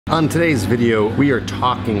On today's video, we are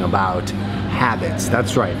talking about habits.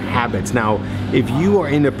 That's right, habits. Now, if you are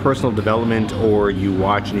into personal development or you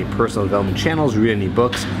watch any personal development channels, read any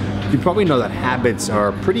books, you probably know that habits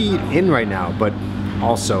are pretty in right now, but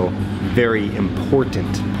also very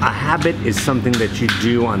important. A habit is something that you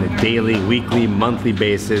do on a daily, weekly, monthly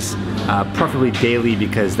basis, preferably daily,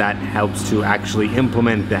 because that helps to actually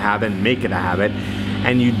implement the habit and make it a habit.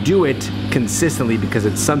 And you do it consistently because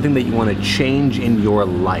it's something that you want to change in your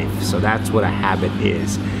life. So that's what a habit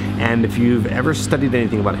is. And if you've ever studied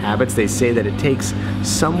anything about habits, they say that it takes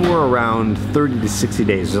somewhere around 30 to 60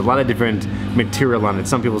 days. There's a lot of different material on it.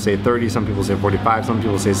 Some people say 30, some people say 45, some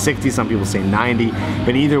people say 60, some people say 90.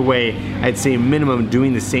 But either way, I'd say minimum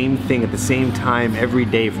doing the same thing at the same time every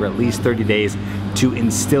day for at least 30 days to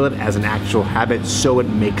instill it as an actual habit so it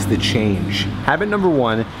makes the change. Habit number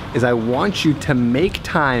one is I want you to make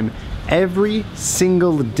time every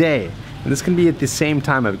single day. And this can be at the same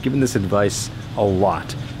time. I've given this advice a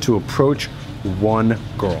lot, to approach one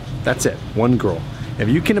girl. That's it, one girl. If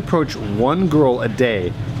you can approach one girl a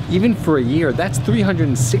day, even for a year, that's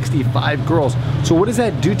 365 girls. So what does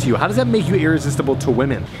that do to you? How does that make you irresistible to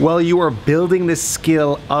women? Well, you are building the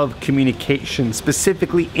skill of communication,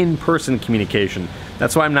 specifically in-person communication.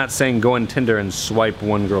 That's why I'm not saying go on Tinder and swipe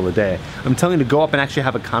one girl a day. I'm telling you to go up and actually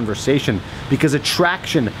have a conversation, because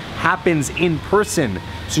attraction happens in person.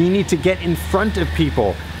 So you need to get in front of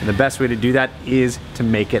people. And the best way to do that is to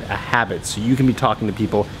make it a habit. So you can be talking to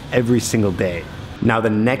people every single day. Now,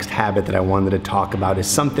 the next habit that I wanted to talk about is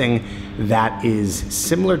something that is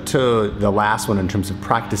similar to the last one in terms of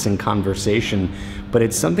practicing conversation, but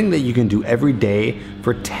it's something that you can do every day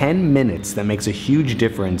for 10 minutes that makes a huge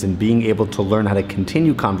difference in being able to learn how to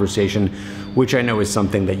continue conversation, which I know is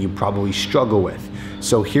something that you probably struggle with.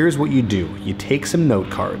 So here's what you do. You take some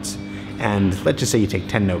note cards. And let's just say you take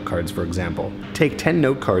 10 note cards, for example. Take 10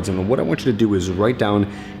 note cards, and what I want you to do is write down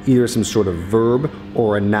either some sort of verb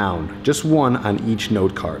or a noun, just one on each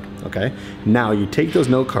note card, okay? Now you take those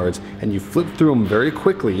note cards and you flip through them very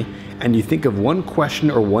quickly, and you think of one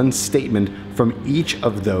question or one statement from each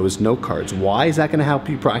of those note cards. Why is that gonna help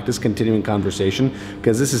you practice continuing conversation?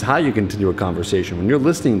 Because this is how you continue a conversation. When you're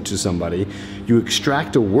listening to somebody, you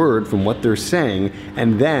extract a word from what they're saying,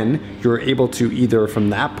 and then you're able to either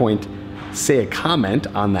from that point say a comment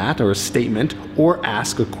on that or a statement, or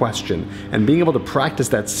ask a question. And being able to practice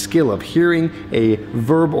that skill of hearing a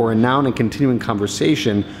verb or a noun and continuing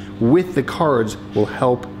conversation with the cards will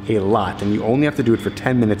help a lot, and you only have to do it for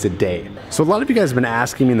 10 minutes a day. So a lot of you guys have been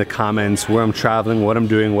asking me in the comments where I'm traveling, what I'm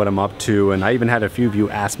doing, what I'm up to, and I even had a few of you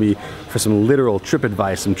ask me for some literal trip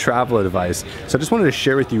advice, some travel advice. So I just wanted to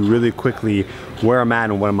share with you really quickly where I'm at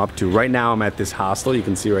and what I'm up to. Right now I'm at this hostel, you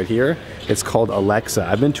can see right here. It's called Alexa.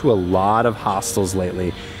 I've been to a lot of hostels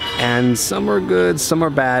lately, and some are good, some are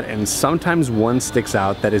bad, and sometimes one sticks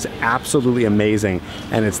out that is absolutely amazing,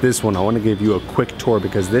 and it's this one. I want to give you a quick tour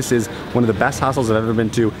because this is one of the best hostels I've ever been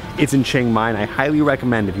to. It's in Chiang Mai, and I highly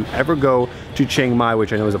recommend if you ever go to Chiang Mai,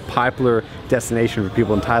 which I know is a popular destination for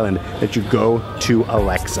people in Thailand, that you go to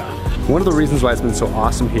Alexa. One of the reasons why it's been so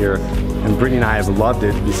awesome here, and Brittany and I have loved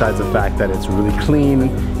it, besides the fact that it's really clean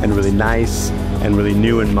and really nice and really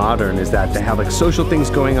new and modern, is that they have like social things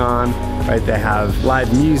going on, right? They have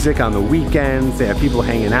live music on the weekends, they have people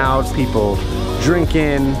hanging out, people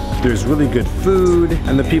drinking, there's really good food,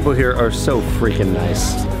 and the people here are so freaking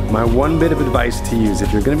nice. My one bit of advice to you is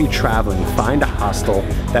if you're gonna be traveling, find a hostel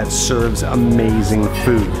that serves amazing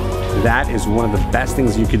food. That is one of the best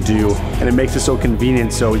things you could do, and it makes it so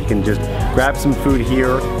convenient, so you can just grab some food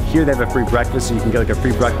here. Here they have a free breakfast, so you can get like a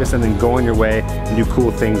free breakfast and then go on your way and do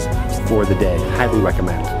cool things for the day. Highly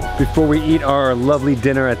recommend. Before we eat our lovely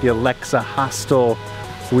dinner at the Alexa hostel,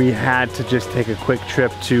 we had to just take a quick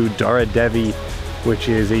trip to Dara Devi, which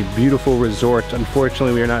is a beautiful resort.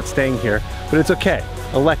 Unfortunately, we are not staying here, but it's okay.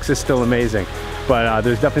 Alexa's still amazing, but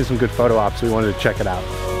there's definitely some good photo ops, so we wanted to check it out.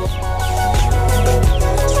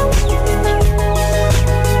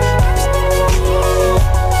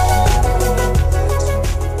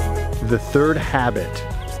 The third habit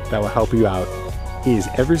that will help you out is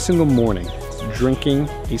every single morning drinking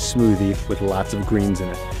a smoothie with lots of greens in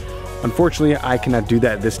it. Unfortunately, I cannot do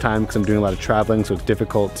that this time because I'm doing a lot of traveling, so it's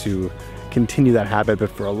difficult to continue that habit, but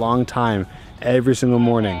for a long time, every single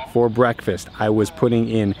morning for breakfast, I was putting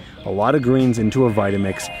in a lot of greens into a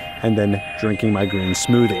Vitamix and then drinking my green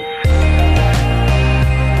smoothie.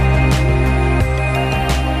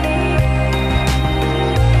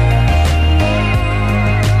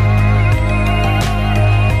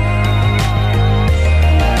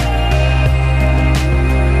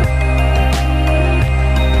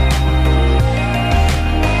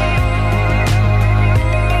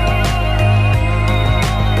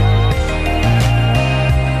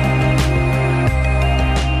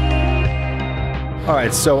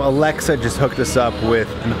 right, so Alexa just hooked us up with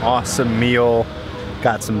an awesome meal.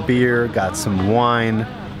 Got some beer, got some wine,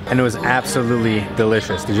 and it was absolutely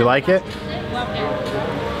delicious. Did you like it?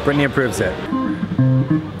 Brittany approves it. I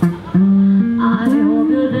hope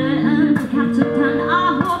you didn't catch a tan.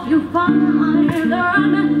 I hope you find the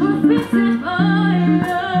ramen who fixes fire.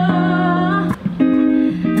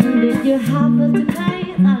 And if you have it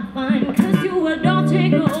today, that's fine, cause you will don't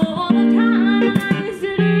take all the time. I used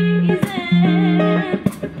to be easy.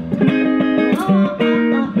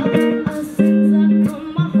 Since I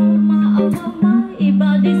come home, my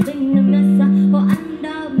body's in the mess. Oh, and I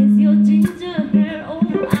miss your ginger hair. Oh,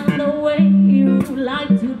 and the way you like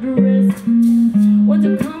to dress. Want to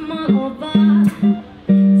come on over?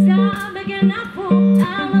 Stop making up for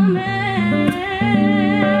anime.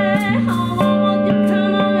 Oh, won't you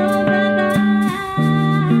come on over there?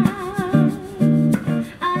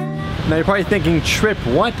 Now you're probably thinking, Tripp,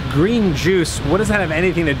 what green juice? What does that have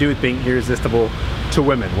anything to do with being irresistible to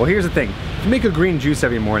women? Well, here's the thing. If you make a green juice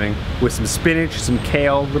every morning with some spinach, some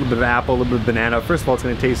kale, a little bit of apple, a little bit of banana, first of all, it's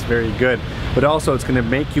going to taste very good, but also it's going to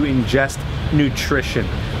make you ingest nutrition.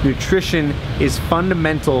 Nutrition is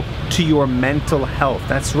fundamental to your mental health.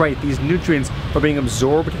 That's right, these nutrients are being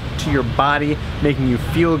absorbed to your body, making you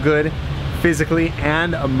feel good physically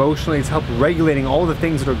and emotionally. It's helped regulating all the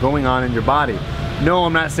things that are going on in your body. No,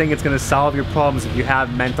 I'm not saying it's going to solve your problems if you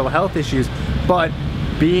have mental health issues, but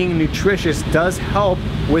being nutritious does help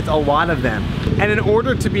with a lot of them. And in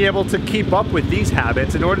order to be able to keep up with these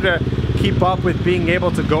habits, in order to keep up with being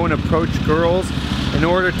able to go and approach girls, in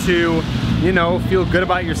order to, you know, feel good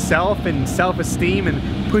about yourself and self-esteem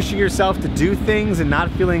and pushing yourself to do things and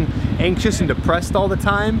not feeling anxious and depressed all the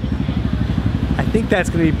time, I think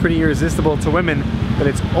that's going to be pretty irresistible to women, but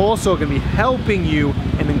it's also going to be helping you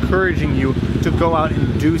and encouraging you to go out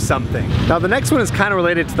and do something. Now the next one is kind of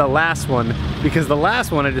related to the last one, because the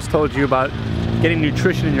last one I just told you about getting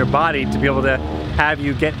nutrition in your body to be able to have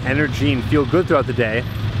you get energy and feel good throughout the day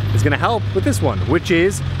is going to help with this one, which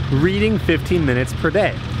is reading 15 minutes per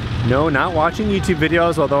day. No, not watching YouTube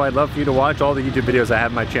videos, although I'd love for you to watch all the YouTube videos I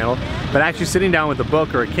have on my channel, but actually sitting down with a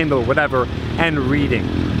book or a Kindle or whatever and reading.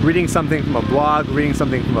 Reading something from a blog, reading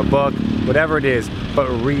something from a book, whatever it is, but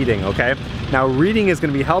reading, okay? Now reading is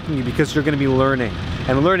going to be helping you because you're going to be learning.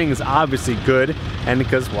 And learning is obviously good, and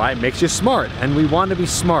because why? It makes you smart. And we want to be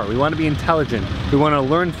smart, we want to be intelligent. We want to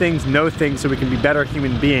learn things, know things, so we can be better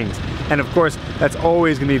human beings. And of course, that's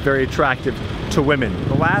always going to be very attractive to women.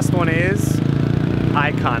 The last one is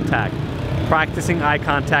eye contact. Practicing eye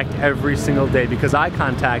contact every single day, because eye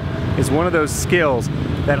contact is one of those skills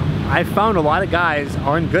that I found a lot of guys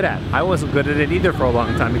aren't good at. I wasn't good at it either for a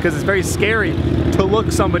long time, because it's very scary to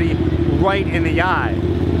look somebody right in the eye.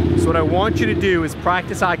 So what I want you to do is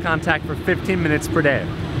practice eye contact for 15 minutes per day.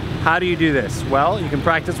 How do you do this? Well, you can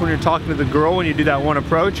practice when you're talking to the girl when you do that one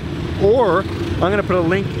approach, or I'm gonna put a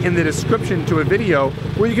link in the description to a video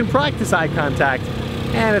where you can practice eye contact.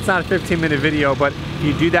 And it's not a 15-minute video, but if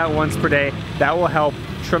you do that once per day, that will help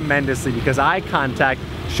tremendously, because eye contact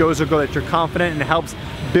shows a girl that you're confident and helps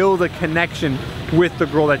build a connection with the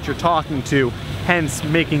girl that you're talking to, hence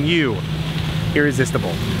making you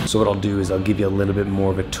irresistible. So what I'll do is I'll give you a little bit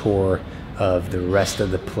more of a tour of the rest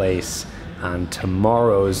of the place on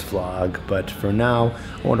tomorrow's vlog, but for now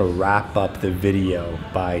I want to wrap up the video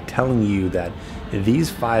by telling you that these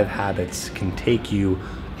 5 habits can take you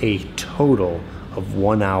a total of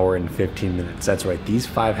 1 hour and 15 minutes. That's right, these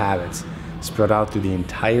 5 habits spread out through the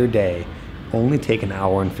entire day only take an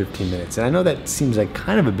hour and 15 minutes. And I know that seems like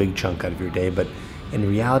kind of a big chunk out of your day, but in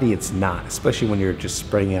reality it's not, especially when you're just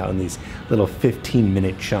spreading out in these little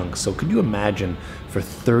 15-minute chunks. So could you imagine for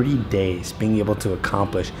 30 days being able to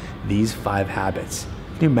accomplish these 5 habits?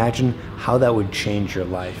 Can you imagine how that would change your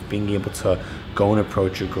life? Being able to go and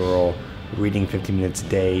approach a girl, reading 15 minutes a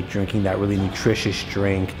day, drinking that really nutritious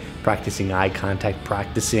drink, practicing eye contact,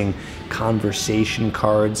 practicing conversation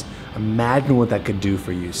cards. Imagine what that could do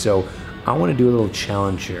for you. So I want to do a little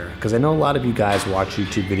challenge here, because I know a lot of you guys watch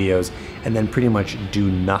YouTube videos and then pretty much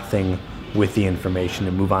do nothing with the information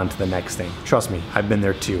and move on to the next thing. Trust me, I've been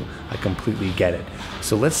there too. I completely get it.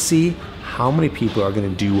 So let's see how many people are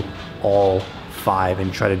going to do all 5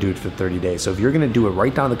 and try to do it for 30 days. So if you're going to do it,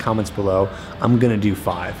 write down in the comments below. I'm going to do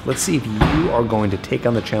 5. Let's see if you are going to take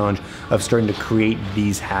on the challenge of starting to create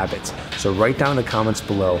these habits. So write down in the comments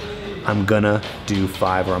below, I'm gonna do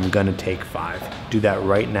 5, or I'm gonna take 5. Do that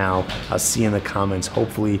right now. I'll see you in the comments.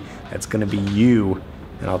 Hopefully that's gonna be you,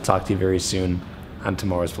 and I'll talk to you very soon on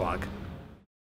tomorrow's vlog.